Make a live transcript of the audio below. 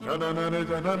You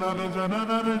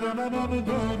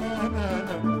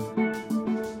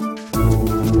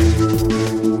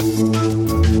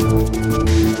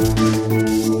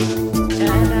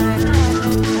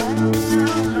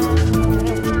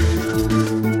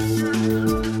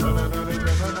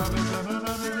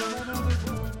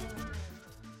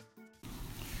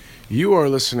are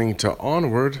listening to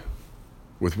Onward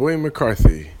with William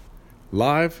McCarthy,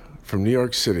 live from New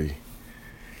York City.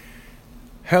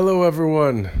 Hello,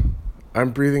 everyone.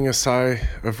 I'm breathing a sigh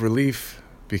of relief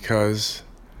because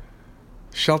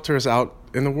shelter is out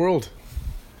in the world.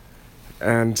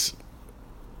 And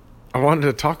I wanted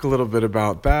to talk a little bit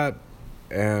about that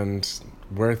and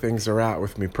where things are at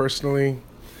with me personally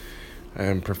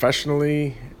and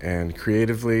professionally and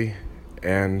creatively.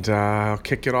 And I'll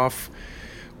kick it off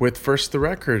with First the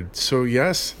Record. So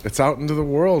yes, it's out into the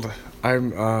world.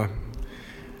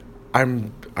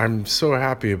 I'm so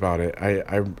happy about it.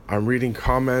 I'm reading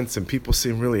comments and people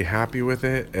seem really happy with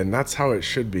it, and that's how it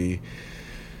should be.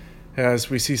 As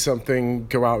we see something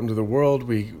go out into the world,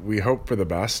 we hope for the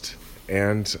best,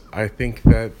 and I think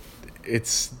that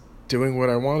it's doing what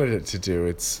I wanted it to do.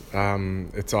 It's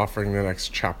offering the next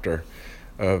chapter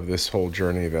of this whole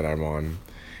journey that I'm on.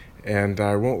 And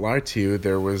I won't lie to you,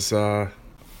 there was a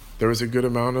good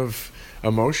amount of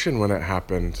emotion when it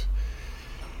happened.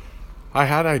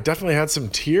 I definitely had some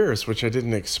tears, which I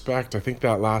didn't expect. I think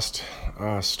that last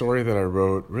story that I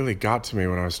wrote really got to me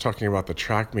when I was talking about the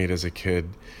track meet as a kid.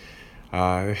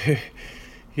 It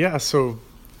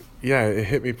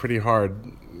hit me pretty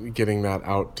hard getting that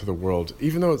out to the world.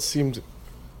 Even though it seems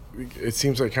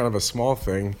like kind of a small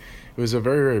thing, it was a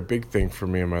very, very big thing for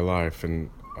me in my life, and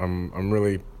I'm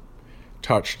really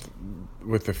touched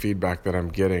with the feedback that I'm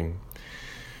getting.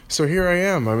 So here I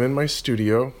am. I'm in my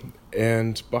studio,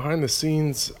 and behind the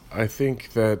scenes, I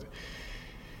think that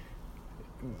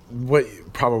what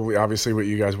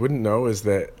you guys wouldn't know is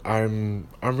that I'm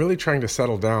really trying to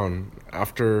settle down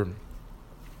after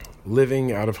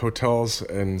living out of hotels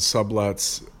and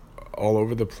sublets all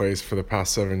over the place for the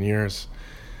past 7 years.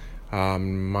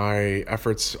 My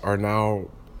efforts are now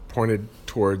pointed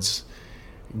towards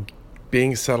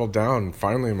being settled down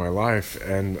finally in my life,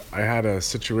 and I had a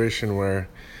situation where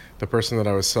the person that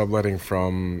I was subletting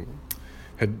from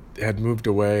had moved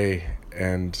away,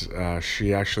 and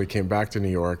she actually came back to New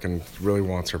York and really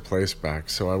wants her place back.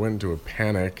 So I went into a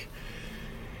panic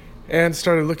and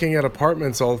started looking at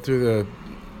apartments all through the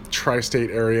tri-state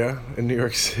area in New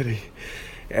York City,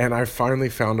 and I finally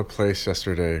found a place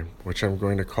yesterday, which I'm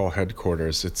going to call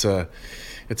headquarters. It's a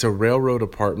railroad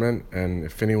apartment, and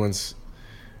if anyone's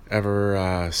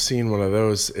ever seen one of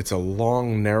those, it's a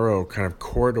long, narrow kind of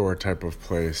corridor type of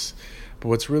place. But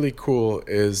what's really cool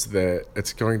is that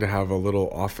it's going to have a little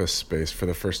office space for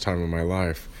the first time in my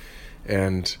life.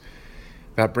 And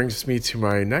that brings me to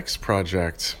my next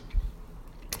project.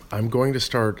 I'm going to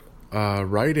start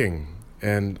writing,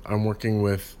 and I'm working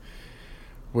with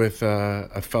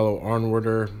a fellow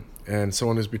onwarder and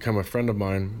someone who's become a friend of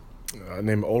mine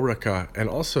named Ulrika, and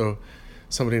also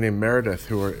somebody named Meredith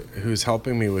who's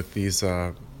helping me with these.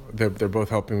 They're both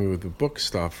helping me with the book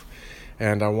stuff,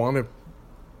 and I want to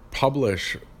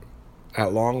publish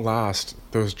at long last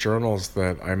those journals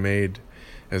that I made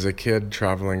as a kid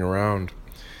traveling around.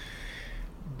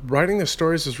 Writing the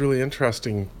stories is really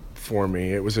interesting for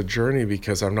me. It was a journey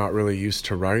because I'm not really used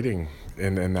to writing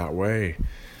in that way.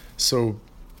 So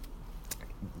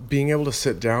being able to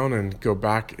sit down and go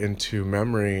back into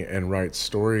memory and write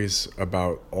stories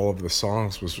about all of the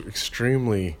songs was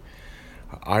extremely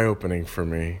eye-opening for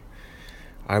me.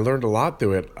 I learned a lot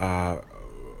through it.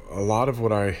 A lot of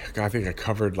what I think I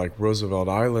covered, like Roosevelt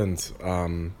Island.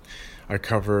 I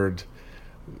covered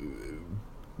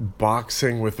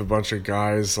boxing with a bunch of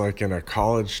guys like in a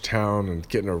college town and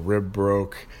getting a rib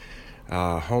broke.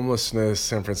 Homelessness,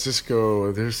 San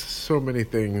Francisco. There's so many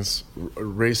things.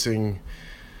 Racing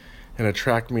in a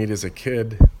track meet as a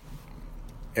kid,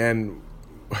 and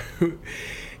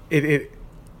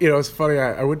it's funny.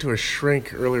 I went to a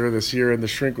shrink earlier this year, and the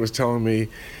shrink was telling me,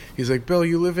 he's like, "Bill,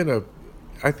 you live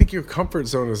I think your comfort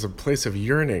zone is a place of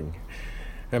yearning."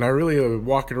 And I really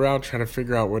walking around trying to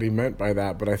figure out what he meant by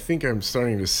that, but I think I'm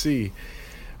starting to see.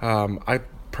 I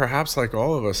perhaps, like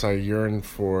all of us, I yearn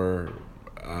for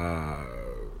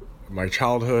my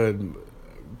childhood,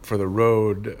 for the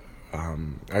road.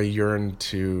 I yearn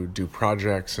to do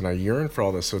projects, and I yearn for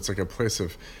all this. So it's like a place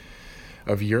of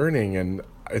yearning. And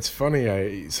it's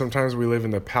funny, sometimes we live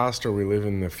in the past or we live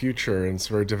in the future, and it's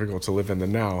very difficult to live in the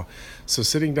now. So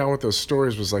sitting down with those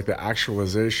stories was like the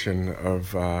actualization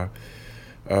of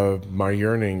of my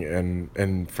yearning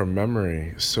and from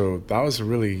memory. So that was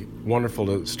really wonderful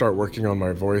to start working on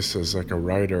my voice as like a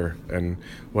writer and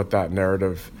what that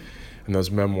narrative and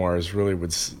those memoirs really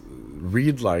would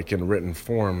read like in written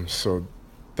form. So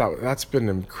that's been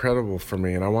incredible for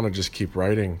me, and I want to just keep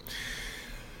writing.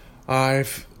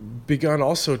 I've begun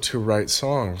also to write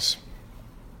songs.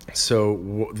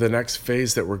 So the next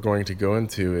phase that we're going to go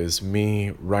into is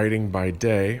me writing by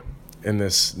day in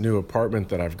this new apartment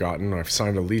that I've gotten. I've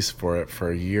signed a lease for it for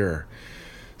a year.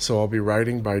 So I'll be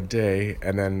writing by day,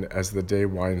 and then as the day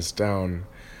winds down,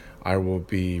 I will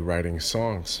be writing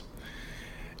songs.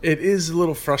 It is a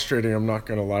little frustrating, I'm not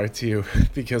going to lie to you,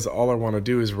 because all I want to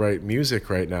do is write music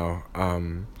right now.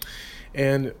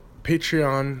 And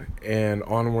Patreon and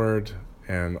Onward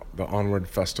and the Onward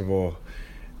Festival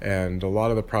and a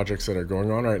lot of the projects that are going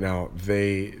on right now,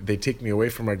 they take me away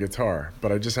from my guitar.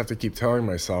 But I just have to keep telling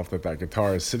myself that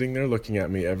guitar is sitting there looking at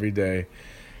me every day,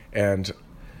 and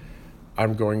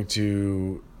I'm going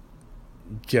to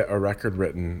get a record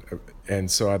written.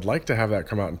 And so I'd like to have that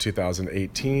come out in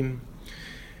 2018,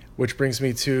 which brings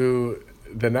me to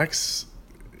the next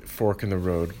fork in the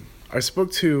road. I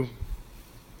spoke to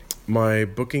my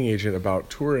booking agent about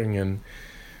touring, and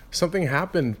something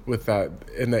happened with that,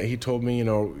 in that he told me,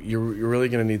 you're really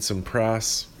going to need some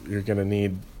press, you're going to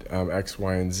need X,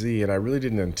 Y, and Z, and I really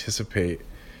didn't anticipate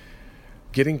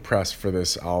getting press for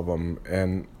this album.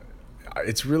 And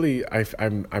it's really,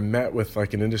 I'm met with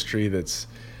like an industry that's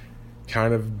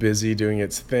kind of busy doing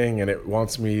its thing, and it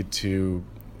wants me to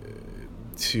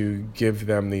give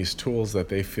them these tools that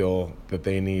they feel that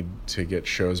they need to get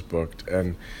shows booked.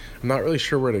 And I'm not really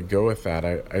sure where to go with that.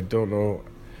 I don't know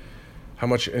how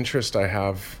much interest I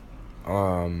have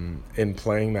in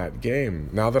playing that game.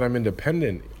 Now that I'm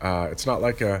independent, it's not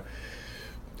like a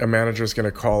manager's going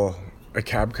to call a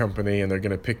cab company and they're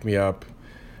going to pick me up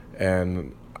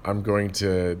and I'm going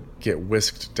to get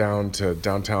whisked down to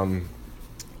downtown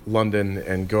London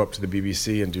and go up to the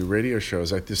BBC and do radio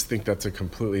shows. I just think that's a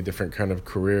completely different kind of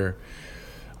career.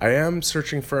 I am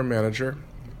searching for a manager,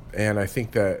 and I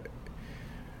think that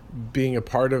being a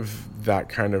part of that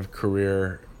kind of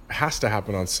career has to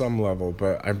happen on some level,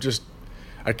 but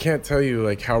I can't tell you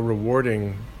like how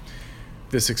rewarding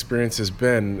this experience has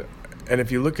been. And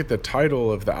if you look at the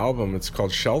title of the album, it's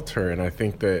called Shelter, and I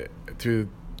think that through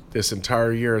this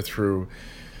entire year,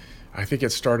 I think it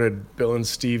started Bill and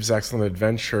Steve's Excellent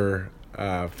Adventure,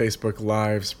 Facebook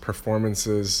Lives,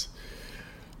 performances,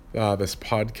 this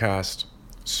podcast,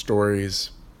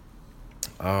 stories,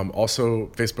 also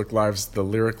Facebook Lives, the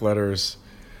lyric letters,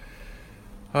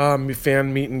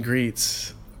 fan meet and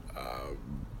greets,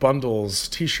 bundles,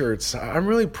 t-shirts. I'm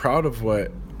really proud of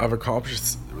what I've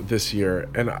accomplished this year.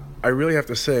 And I really have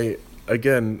to say,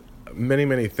 again, many,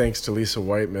 many thanks to Lisa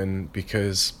Whiteman,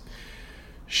 because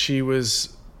she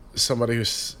was somebody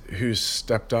who's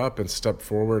stepped up and stepped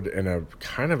forward in a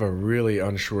kind of a really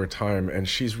unsure time, and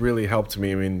she's really helped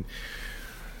me. I mean,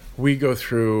 we go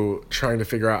through trying to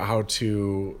figure out how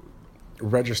to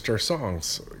register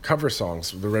songs, cover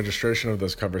songs, the registration of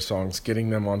those cover songs, getting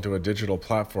them onto a digital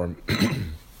platform,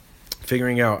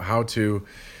 figuring out how to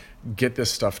get this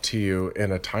stuff to you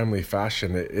in a timely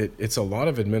fashion. It's a lot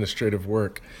of administrative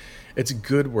work. It's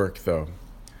good work, though.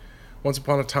 Once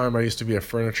upon a time, I used to be a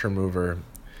furniture mover.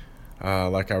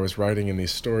 Like I was writing in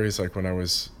these stories, like when I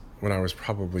was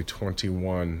probably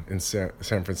 21 in San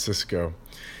Francisco.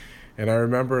 And I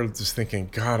remember just thinking,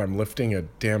 God, I'm lifting a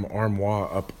damn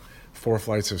armoire up 4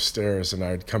 flights of stairs, and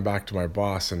I'd come back to my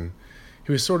boss, and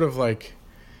he was sort of like,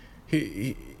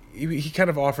 he kind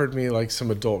of offered me like some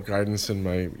adult guidance in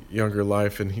my younger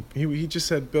life, and he just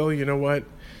said, Bill, you know what?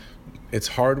 It's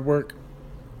hard work,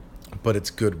 but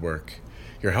it's good work.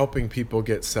 You're helping people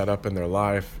get set up in their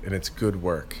life, and it's good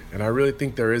work. And I really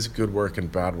think there is good work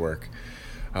and bad work.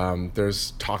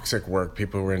 There's toxic work,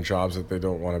 people who are in jobs that they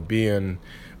don't want to be in,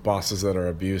 bosses that are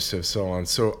abusive, so on.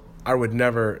 So I would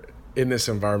never, in this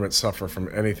environment, suffer from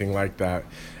anything like that.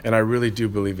 And I really do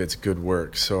believe it's good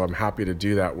work. So I'm happy to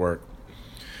do that work.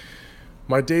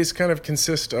 My days kind of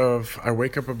consist of, I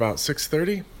wake up about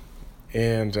 6:30,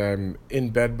 and I'm in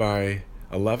bed by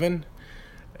 11.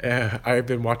 I've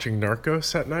been watching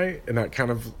Narcos at night, and that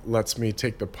kind of lets me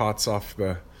take the pots off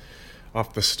the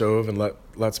stove and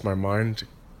lets my mind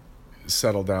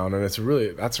settle down. And that's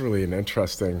really an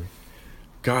interesting.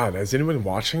 God, is anyone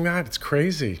watching that? It's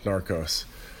crazy, Narcos.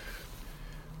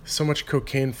 So much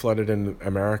cocaine flooded in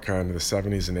America in the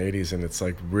 70s and 80s, and it's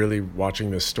like really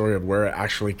watching this story of where it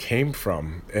actually came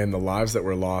from and the lives that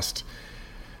were lost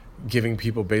giving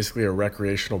people basically a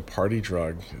recreational party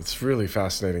drug. It's really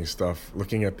fascinating stuff,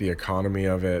 looking at the economy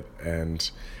of it and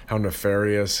how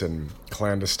nefarious and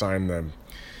clandestine the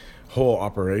whole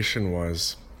operation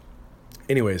was.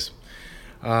 Anyways,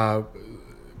 uh,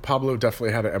 Pablo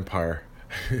definitely had an empire.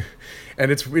 And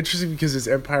it's interesting because his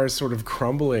empire is sort of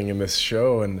crumbling in this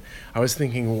show. And I was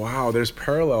thinking, wow, there's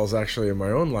parallels actually in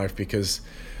my own life because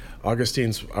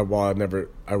Augustine's, while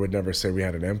I would never say we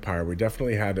had an empire, we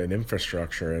definitely had an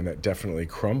infrastructure and that definitely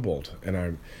crumbled.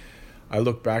 And I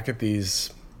look back at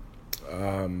these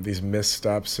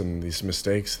missteps and these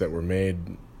mistakes that were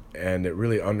made, and it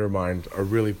really undermined a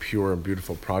really pure and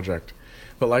beautiful project.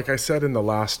 But like I said in the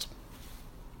last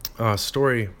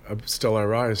story of Still I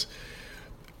Rise,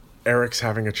 Eric's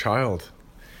having a child.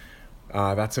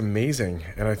 That's amazing.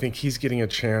 And I think he's getting a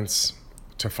chance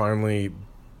to finally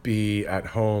be at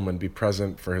home and be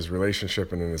present for his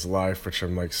relationship and in his life, which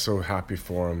I'm like so happy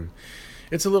for him.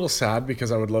 It's a little sad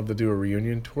because I would love to do a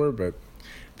reunion tour, but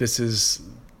this is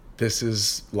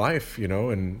life, you know,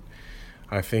 and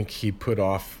I think he put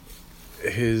off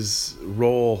his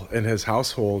role in his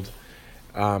household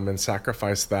and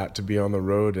sacrificed that to be on the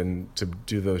road and to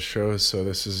do those shows. So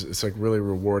it's like really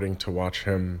rewarding to watch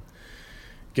him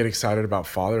get excited about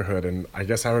fatherhood, and I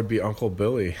guess I would be Uncle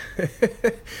Billy.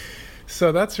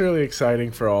 So that's really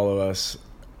exciting for all of us.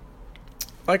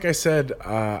 Like I said,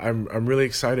 I'm really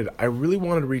excited. I really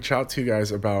wanted to reach out to you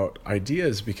guys about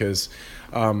ideas because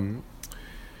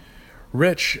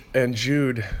Rich and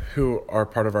Jude, who are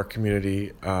part of our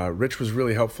community, Rich was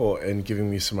really helpful in giving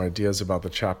me some ideas about the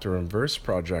Chapter and Verse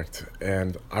project.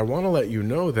 And I want to let you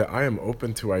know that I am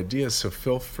open to ideas, so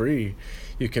feel free.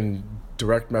 You can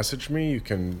direct message me. You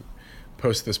can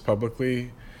post this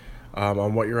publicly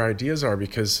on what your ideas are,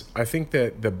 because I think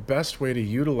that the best way to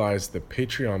utilize the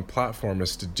Patreon platform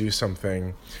is to do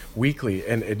something weekly.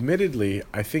 And admittedly,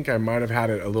 I think I might have had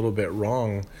it a little bit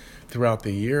wrong throughout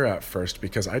the year at first,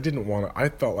 because I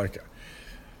felt like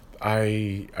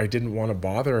I didn't want to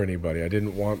bother anybody. I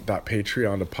didn't want that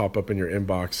Patreon to pop up in your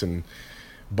inbox and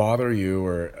bother you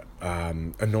or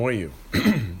annoy you.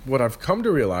 What I've come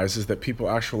to realize is that people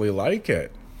actually like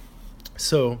it.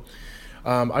 So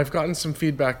I've gotten some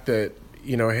feedback that,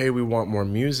 you know, hey, we want more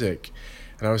music.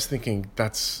 And I was thinking,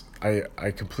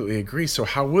 I completely agree. So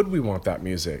how would we want that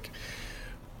music?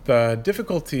 The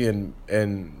difficulty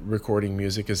in recording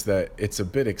music is that it's a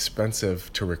bit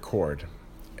expensive to record,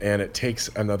 and it takes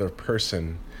another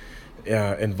person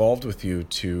involved with you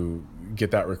to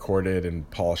get that recorded and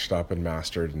polished up and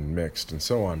mastered and mixed and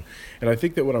so on. And I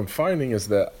think that what I'm finding is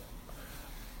that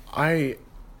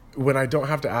when I don't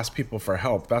have to ask people for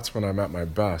help, that's when I'm at my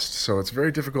best. So it's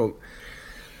very difficult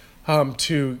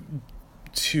to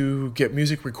get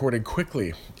music recorded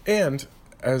quickly. And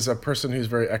as a person who's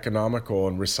very economical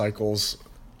and recycles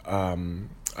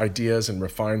ideas and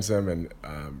refines them and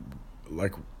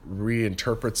like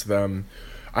reinterprets them,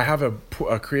 I have a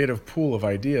creative pool of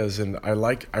ideas, and I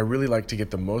really like to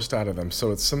get the most out of them.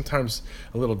 So it's sometimes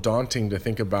a little daunting to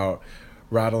think about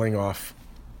rattling off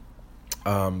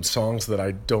songs that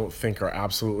I don't think are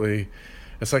absolutely.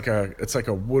 It's like a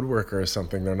woodworker or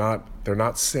something. They're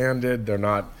not sanded. They're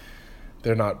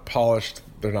not polished.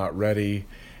 They're not ready.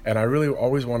 And I really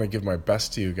always want to give my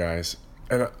best to you guys.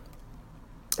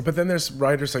 But then there's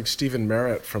writers like Stephen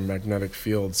Merritt from Magnetic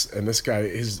Fields, and this guy,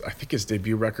 I think his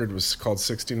debut record was called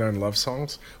 69 Love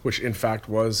Songs, which in fact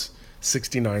was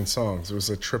 69 songs. It was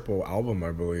a triple album,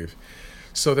 I believe.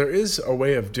 So there is a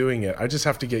way of doing it. I just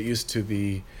have to get used to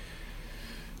the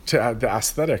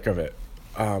aesthetic of it.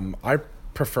 I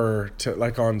prefer to,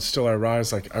 like on Still I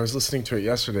Rise, like I was listening to it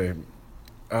yesterday.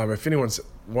 If anyone's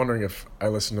wondering if I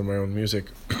listen to my own music,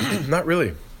 not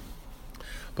really,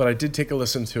 but I did take a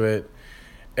listen to it,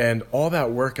 and all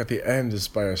that work at the end is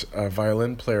by a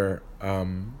violin player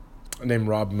named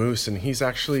Rob Moose, and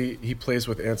he plays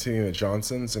with Anthony and the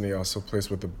Johnsons, and he also plays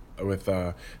with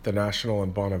the National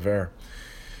and Bon Iver.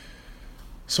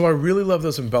 So I really love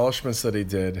those embellishments that he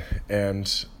did,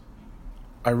 and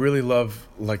I really love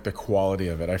like the quality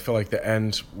of it. I feel like the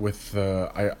end with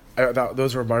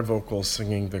those are my vocals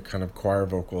singing the kind of choir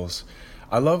vocals.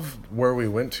 I love where we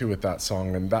went to with that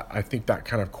song, and that I think that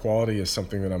kind of quality is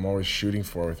something that I'm always shooting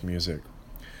for with music.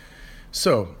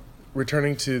 So,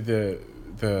 returning to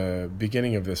the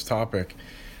beginning of this topic,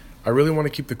 I really want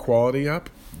to keep the quality up.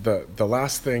 The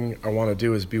last thing I want to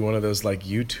do is be one of those like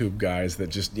YouTube guys that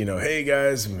just, you know, hey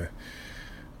guys, I'm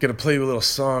gonna play you a little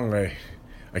song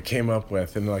I came up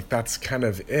with, and like that's kind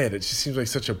of it. It just seems like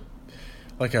such a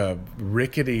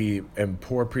rickety and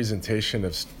poor presentation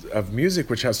of music,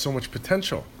 which has so much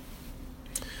potential.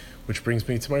 Which brings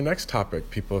me to my next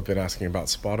topic. People have been asking about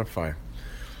Spotify.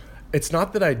 it's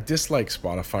not that I dislike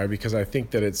Spotify, because I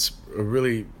think that it's a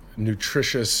really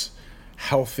nutritious,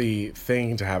 healthy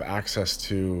thing to have access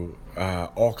to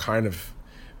all kind of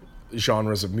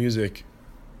genres of music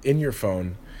in your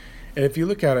phone. And if you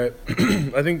look at it,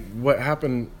 I think what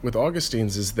happened with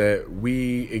Augustine's is that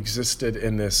we existed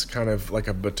in this kind of like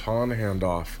a baton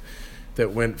handoff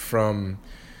that went from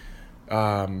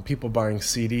people buying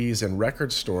CDs and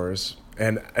record stores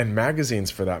and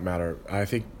magazines for that matter. I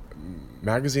think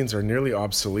magazines are nearly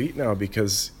obsolete now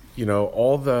because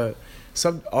all the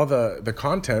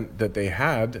content that they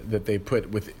had that they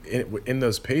put in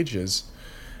those pages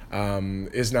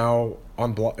is now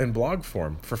in blog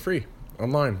form for free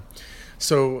online.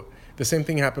 So the same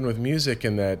thing happened with music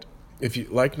in that if you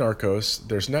like Narcos,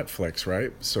 there's Netflix,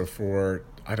 right? So for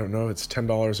I don't know, it's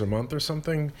 $10 a month or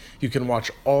something. You can watch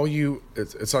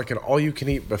it's like an all you can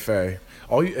eat buffet,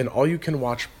 all you can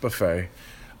watch buffet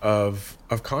of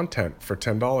content for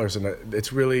 $10, and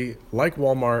it's really like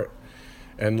Walmart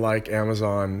and like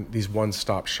Amazon, these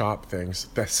one-stop shop things.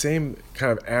 The same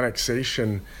kind of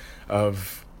annexation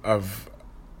of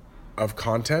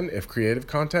content, if creative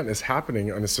content, is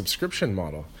happening on a subscription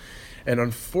model. And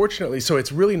unfortunately, so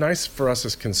it's really nice for us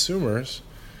as consumers,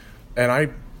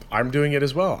 and I'm doing it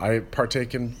as well. I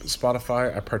partake in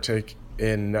Spotify, I partake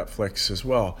in Netflix as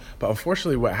well. But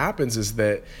unfortunately what happens is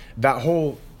that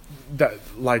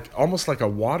like almost like a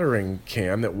watering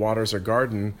can that waters a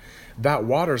garden, that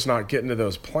water's not getting to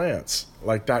those plants.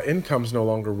 Like that income's no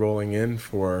longer rolling in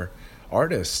for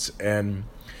artists. And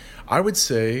I would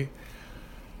say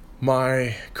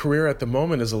my career at the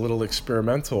moment is a little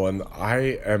experimental, and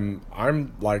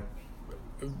I'm like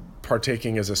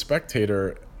partaking as a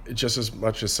spectator just as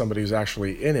much as somebody who's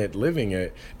actually in it, living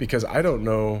it, because I don't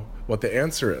know what the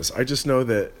answer is. I just know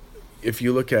that if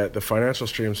you look at the financial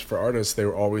streams for artists, they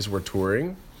always were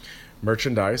touring,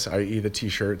 merchandise, i.e. the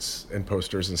t-shirts and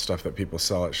posters and stuff that people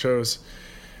sell at shows,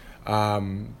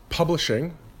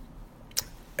 publishing,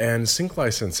 and sync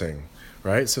licensing,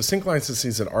 right? So sync licensing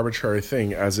is an arbitrary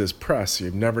thing, as is press.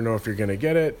 You never know if you're going to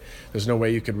get it. There's no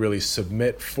way you could really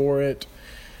submit for it.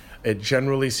 It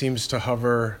generally seems to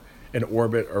hover in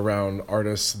orbit around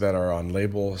artists that are on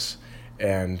labels,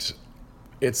 and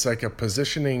it's like a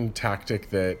positioning tactic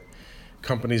that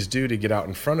companies do to get out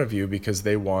in front of you because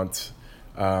they want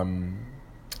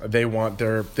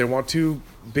to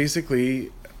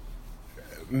basically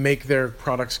make their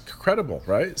products credible,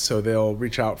 right? So they'll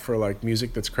reach out for like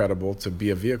music that's credible to be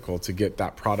a vehicle to get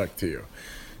that product to you.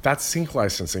 That's sync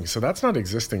licensing. So that's not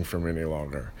existing for me any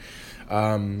longer.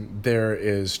 There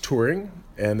is touring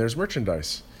and there's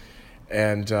merchandise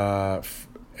and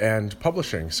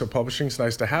publishing. So publishing's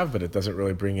nice to have, but it doesn't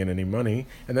really bring in any money.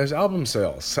 And there's album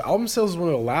sales. So album sales is one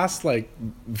of the last like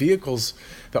vehicles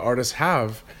that artists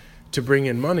have to bring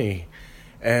in money.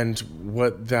 And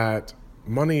what that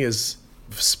money is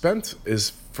spent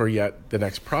is for yet the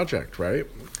next project, right?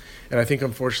 And I think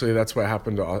unfortunately that's what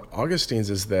happened to Augustine's,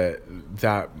 is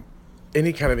that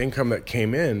any kind of income that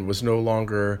came in was no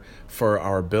longer for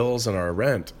our bills and our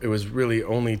rent. It was really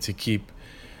only to keep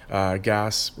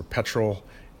gas or petrol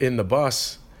in the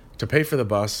bus, to pay for the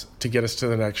bus to get us to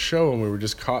the next show. And we were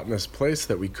just caught in this place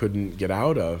that we couldn't get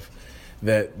out of,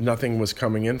 that nothing was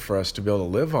coming in for us to be able to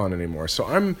live on anymore. So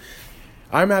I'm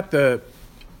at the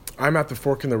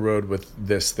fork in the road with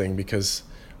this thing, because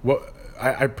what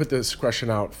I put this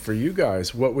question out for you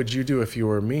guys. What would you do if you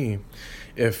were me?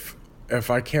 If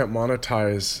I can't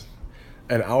monetize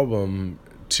an album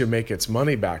to make its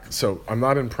money back. So I'm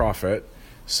not in profit.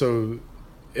 So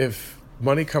if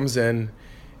money comes in,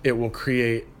 it will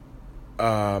create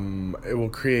a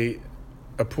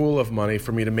pool of money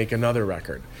for me to make another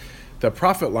record. The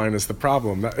profit line is the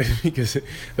problem, because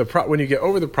when you get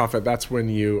over the profit, that's when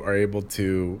you are able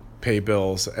to pay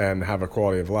bills and have a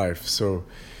quality of life. So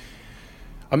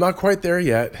I'm not quite there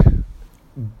yet,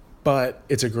 but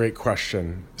it's a great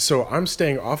question. So I'm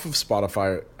staying off of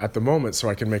Spotify at the moment so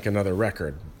I can make another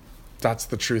record. That's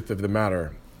the truth of the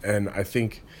matter. And I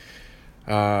think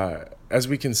as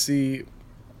we can see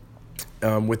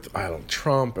with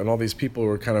Trump and all these people who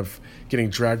are kind of getting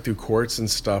dragged through courts and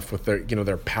stuff with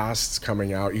their pasts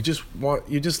coming out, you just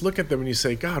look at them and you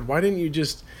say, God, why don't you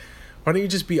just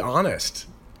be honest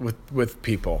with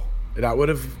people? That would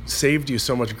have saved you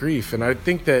so much grief. And I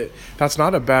think that's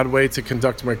not a bad way to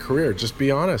conduct my career. Just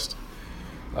be honest.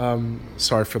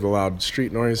 Sorry for the loud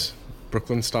street noise,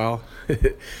 Brooklyn style.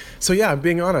 So yeah, I'm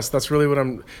being honest. That's really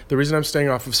the reason I'm staying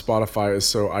off of Spotify is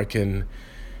so I can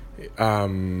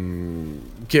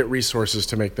get resources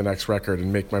to make the next record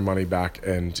and make my money back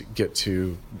and get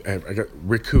to I get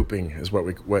recouping is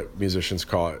what musicians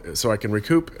call it. So I can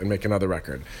recoup and make another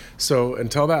record. So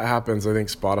until that happens, I think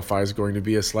Spotify is going to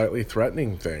be a slightly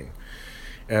threatening thing.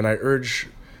 And I urge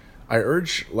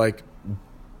like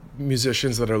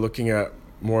musicians that are looking at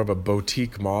more of a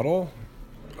boutique model,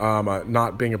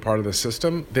 not being a part of the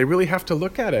system, they really have to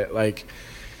look at it like,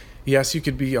 yes, you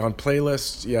could be on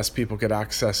playlists. Yes, people could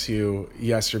access you.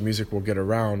 Yes, your music will get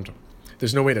around.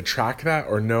 There's no way to track that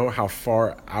or know how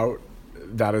far out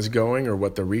that is going or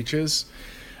what the reach is.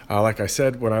 Like I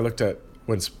said, when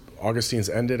Augustine's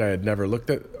ended, I had never looked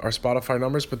at our Spotify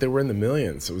numbers, but they were in the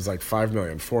millions. It was like 5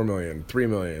 million, 4 million, 3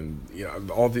 million,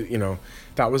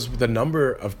 that was the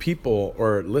number of people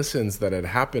or listens that had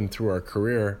happened through our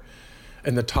career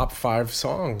in the top 5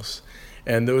 songs.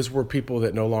 And those were people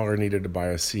that no longer needed to buy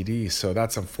a CD. So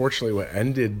that's unfortunately what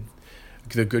ended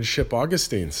the good ship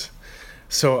Augustines.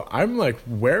 So I'm like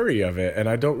wary of it and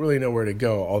I don't really know where to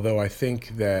go, although I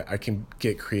think that I can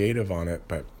get creative on it.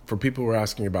 But for people who are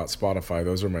asking about Spotify,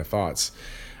 those are my thoughts.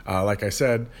 Like I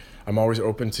said, I'm always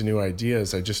open to new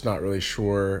ideas. I'm just not really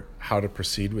sure how to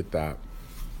proceed with that.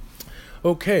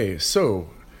 Okay, so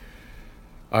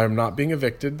I'm not being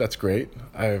evicted. That's great.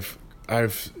 I've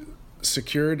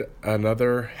secured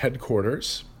another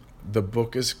headquarters. The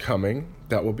book is coming.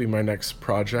 That will be my next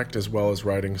project, as well as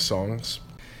writing songs.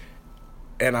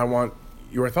 And I want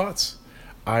your thoughts.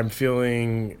 I'm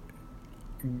feeling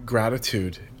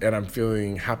gratitude and I'm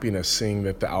feeling happiness seeing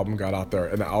that the album got out there.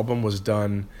 And the album was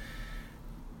done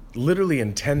literally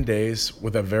in 10 days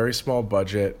with a very small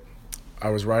budget. I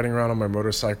was riding around on my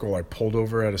motorcycle. I pulled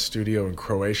over at a studio in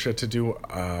Croatia to do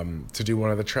one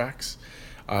of the tracks.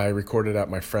 I recorded at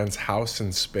my friend's house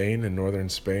in Spain, in northern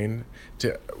Spain.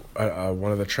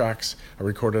 One of the tracks I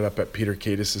recorded up at Peter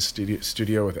Cadis'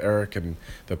 studio with Eric and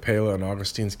the Pela and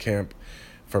Augustine's camp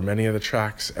for many of the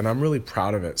tracks, and I'm really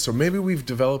proud of it. So maybe we've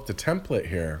developed a template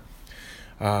here.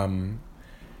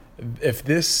 If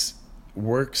this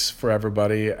works for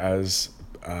everybody as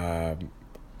an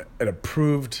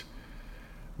approved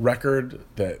record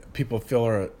that people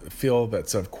feel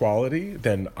that's of quality,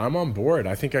 then I'm on board.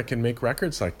 I think I can make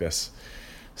records like this.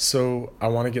 So I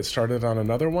want to get started on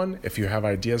another one. If you have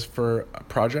ideas for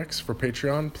projects for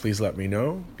Patreon, please let me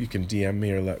know. You can DM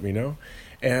me or let me know.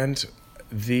 And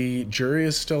the jury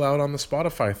is still out on the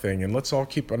Spotify thing, and let's all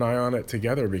keep an eye on it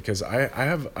together, because I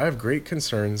have great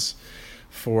concerns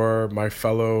for my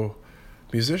fellow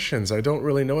musicians. I don't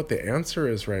really know what the answer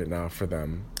is right now for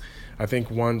them. I think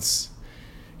once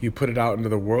you put it out into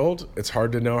the world, it's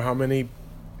hard to know how many,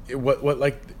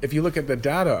 like, if you look at the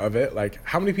data of it, like,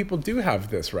 how many people do have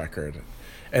this record?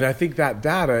 And I think that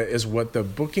data is what the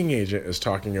booking agent is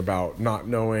talking about, not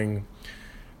knowing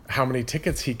how many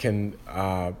tickets he can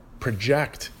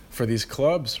project for these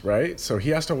clubs, right? So he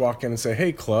has to walk in and say,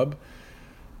 hey, club,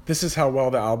 this is how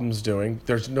well the album's doing.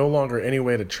 There's no longer any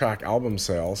way to track album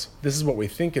sales. This is what we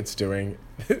think it's doing.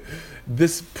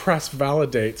 This press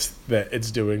validates that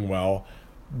it's doing well.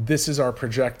 This is our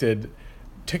projected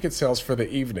ticket sales for the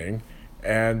evening,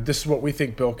 and this is what we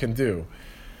think Bill can do.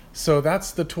 So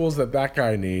that's the tools that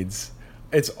guy needs.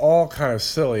 It's all kind of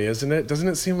silly, isn't it? Doesn't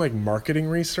it seem like marketing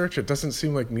research? It doesn't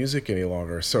seem like music any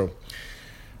longer. So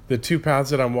the two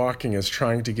paths that I'm walking is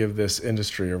trying to give this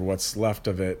industry, or what's left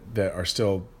of it that are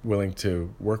still willing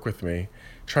to work with me,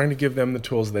 trying to give them the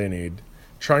tools they need,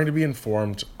 trying to be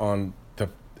informed on the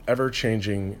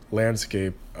ever-changing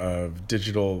landscape of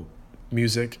digital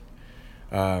music,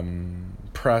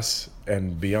 press,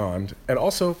 and beyond, and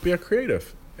also be a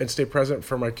creative and stay present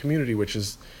for my community, which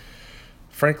is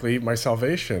frankly my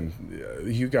salvation.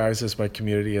 You guys as my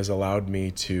community has allowed me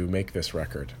to make this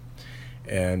record,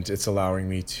 and it's allowing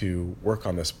me to work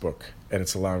on this book, and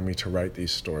it's allowing me to write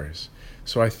these stories.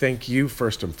 So I thank you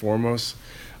first and foremost.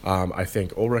 I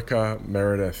thank Ulrika,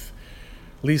 Meredith,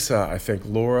 Lisa. I thank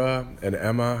Laura and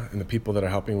Emma and the people that are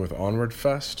helping with Onward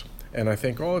Fest, and I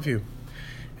thank all of you.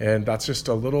 And that's just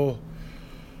a little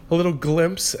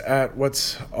glimpse at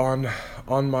what's on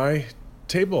my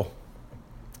table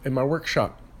in my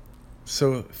workshop.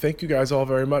 So thank you guys all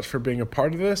very much for being a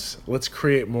part of this. Let's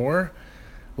create more.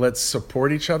 Let's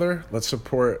support each other. Let's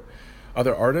support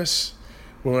other artists.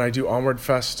 When I do Onward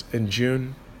Fest in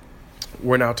June,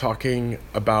 we're now talking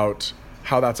about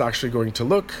how that's actually going to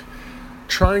look,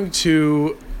 trying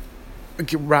to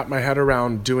wrap my head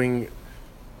around doing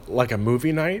like a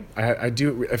movie night. I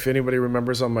do, if anybody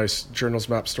remembers, on my Journals,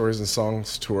 Map, Stories, and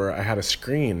Songs tour, I had a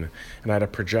screen and I had a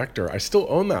projector. I still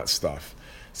own that stuff.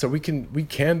 So we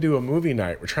can do a movie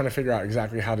night. We're trying to figure out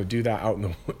exactly how to do that out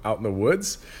in the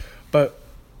woods. But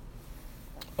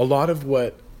a lot of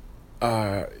what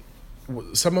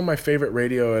some of my favorite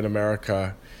radio in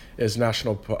America is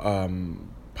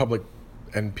Public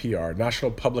NPR,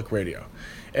 National Public Radio,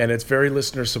 and it's very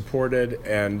listener supported,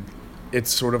 and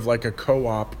it's sort of like a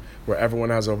co-op where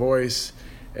everyone has a voice,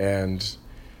 and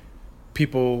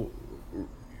people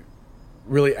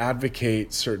really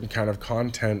advocate certain kind of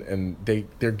content, and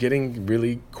they're getting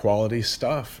really quality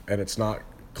stuff, and it's not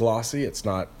glossy, it's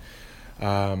not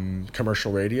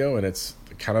commercial radio, and it's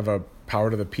kind of a power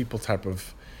to the people type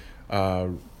of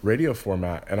radio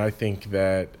format. And I think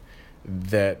that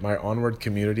my Onward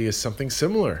community is something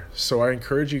similar. So I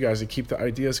encourage you guys to keep the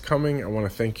ideas coming. I want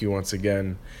to thank you once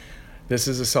again. This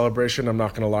is a celebration. I'm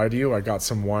not going to lie to you. I got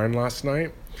some wine last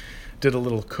night, did a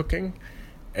little cooking,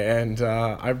 and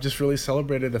I've just really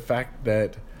celebrated the fact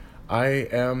that I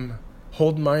am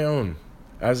holding my own,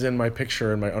 as in my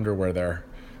picture in my underwear there,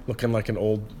 looking like an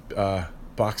old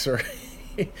boxer.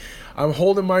 I'm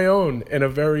holding my own in a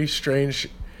very strange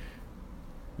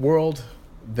world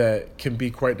that can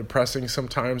be quite depressing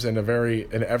sometimes, and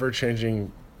an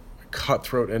ever-changing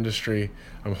cutthroat industry.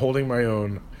 I'm holding my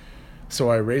own. So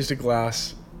I raised a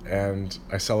glass and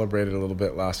I celebrated a little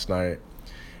bit last night.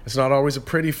 It's not always a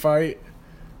pretty fight,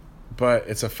 but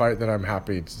it's a fight that I'm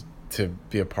happy to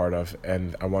be a part of,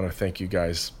 and I want to thank you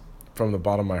guys from the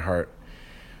bottom of my heart.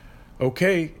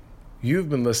 Okay, you've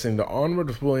been listening to Onward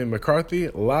with William McCarthy,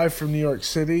 live from New York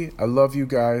City. I love you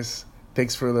guys.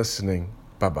 Thanks for listening.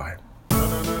 Bye-bye.